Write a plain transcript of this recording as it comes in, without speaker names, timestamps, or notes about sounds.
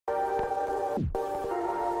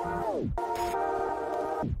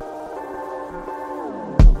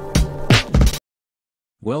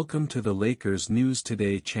Welcome to the Lakers News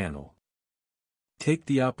Today channel. Take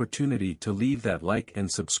the opportunity to leave that like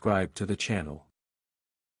and subscribe to the channel.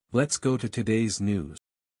 Let's go to today's news.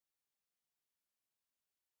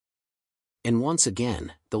 And once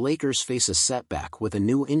again, the Lakers face a setback with a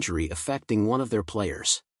new injury affecting one of their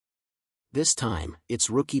players. This time,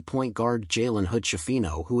 it's rookie point guard Jalen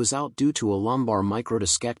Hood-Schifino who is out due to a lumbar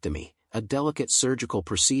microdiscectomy, a delicate surgical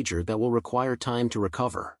procedure that will require time to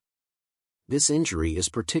recover. This injury is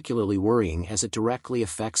particularly worrying as it directly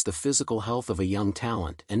affects the physical health of a young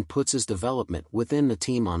talent and puts his development within the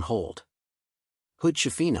team on hold.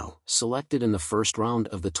 Hood-Schifino, selected in the first round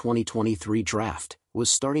of the 2023 draft, was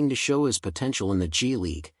starting to show his potential in the G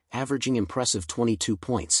League, averaging impressive 22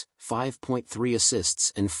 points, 5.3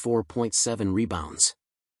 assists and 4.7 rebounds.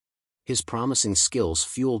 His promising skills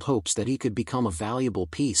fueled hopes that he could become a valuable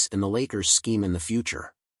piece in the Lakers' scheme in the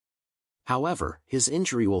future. However, his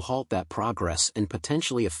injury will halt that progress and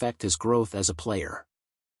potentially affect his growth as a player.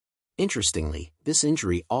 Interestingly, this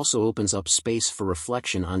injury also opens up space for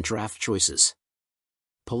reflection on draft choices.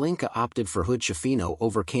 Pelinka opted for Hood-Schifino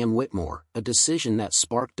over Cam Whitmore, a decision that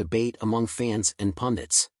sparked debate among fans and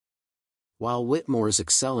pundits. While Whitmore is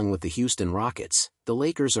excelling with the Houston Rockets, the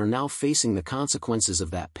Lakers are now facing the consequences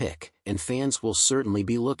of that pick, and fans will certainly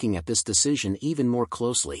be looking at this decision even more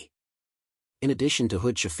closely. In addition to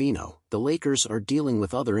Hood-Schifino, the Lakers are dealing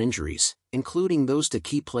with other injuries, including those to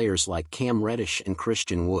key players like Cam Reddish and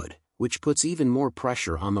Christian Wood, which puts even more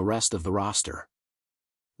pressure on the rest of the roster.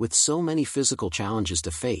 With so many physical challenges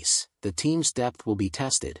to face, the team's depth will be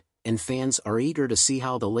tested, and fans are eager to see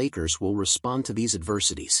how the Lakers will respond to these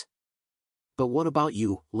adversities. But what about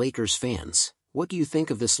you, Lakers fans? What do you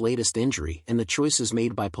think of this latest injury and the choices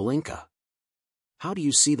made by Pelinka? How do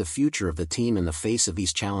you see the future of the team in the face of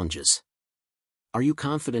these challenges? Are you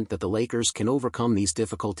confident that the Lakers can overcome these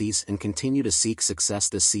difficulties and continue to seek success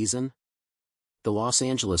this season? The Los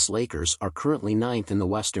Angeles Lakers are currently 9th in the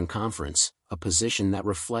Western Conference, a position that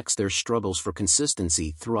reflects their struggles for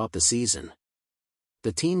consistency throughout the season.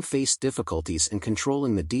 The team faced difficulties in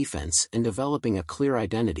controlling the defense and developing a clear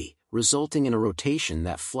identity, resulting in a rotation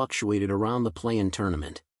that fluctuated around the play-in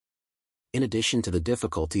tournament. In addition to the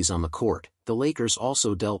difficulties on the court, the Lakers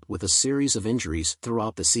also dealt with a series of injuries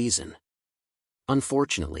throughout the season.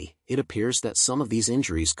 Unfortunately, it appears that some of these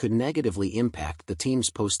injuries could negatively impact the team's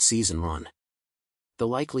postseason run. The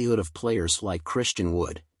likelihood of players like Christian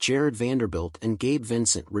Wood, Jared Vanderbilt and Gabe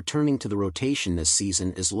Vincent returning to the rotation this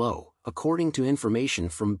season is low, according to information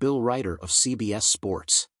from Bill Ryder of CBS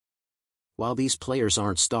Sports. While these players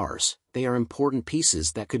aren't stars, they are important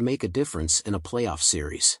pieces that could make a difference in a playoff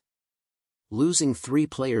series. Losing 3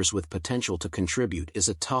 players with potential to contribute is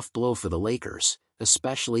a tough blow for the Lakers,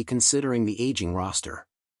 especially considering the aging roster.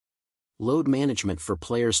 Load management for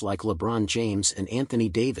players like LeBron James and Anthony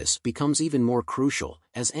Davis becomes even more crucial,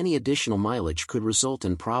 as any additional mileage could result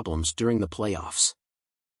in problems during the playoffs.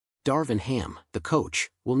 Darvin Ham, the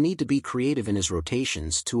coach, will need to be creative in his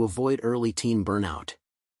rotations to avoid early team burnout.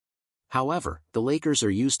 However, the Lakers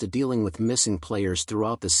are used to dealing with missing players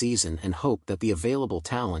throughout the season and hope that the available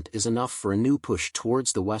talent is enough for a new push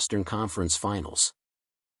towards the Western Conference Finals.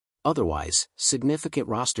 Otherwise, significant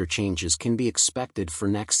roster changes can be expected for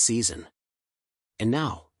next season. And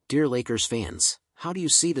now, dear Lakers fans, how do you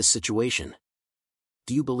see this situation?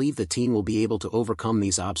 Do you believe the team will be able to overcome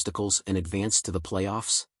these obstacles and advance to the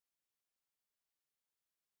playoffs?